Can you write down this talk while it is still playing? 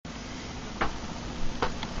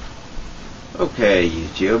Okay,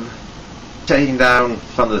 YouTube, taking down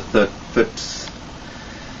from the Foot's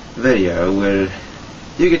video where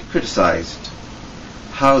you get criticized.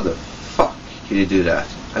 How the fuck can you do that?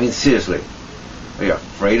 I mean, seriously, are you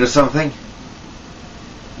afraid of something?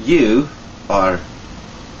 You are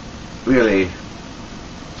really,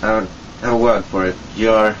 I don't have a word for it,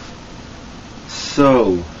 you're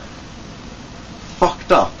so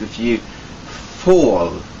fucked up if you fall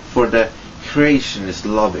for the creationist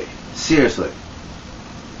lobby. Seriously.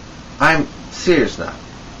 I'm serious now.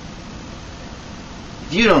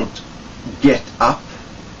 If you don't get up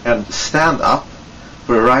and stand up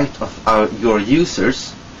for the right of your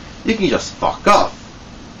users, you can just fuck off.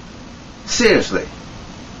 Seriously.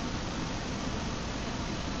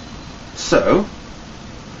 So,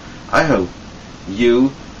 I hope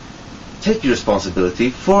you take your responsibility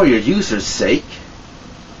for your users' sake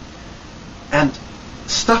and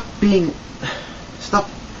stop,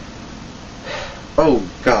 oh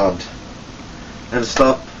God, and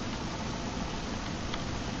stop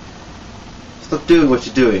doing what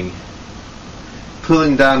you're doing,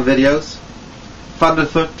 pulling down videos,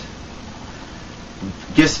 Thunderfoot,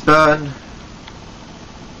 Gisburn,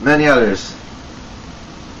 many others.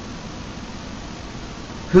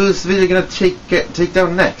 Who's video gonna take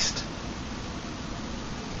down next?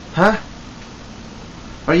 Huh?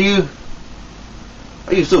 Are you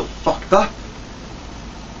so fucked up?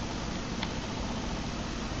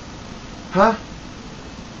 Huh?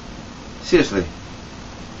 Seriously.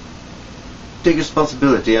 Take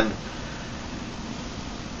responsibility and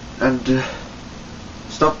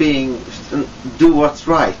stop do what's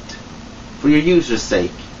right for your users'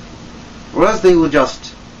 sake, or else they will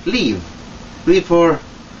just leave for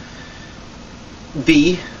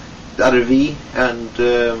the other V, and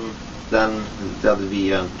then the other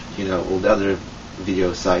V, and all the other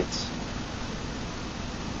video sites.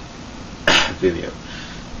 Video.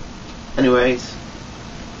 Anyways,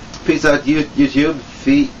 peace out YouTube,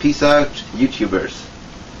 peace out YouTubers.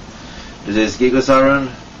 This is Gigosaurus,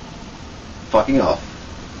 fucking off.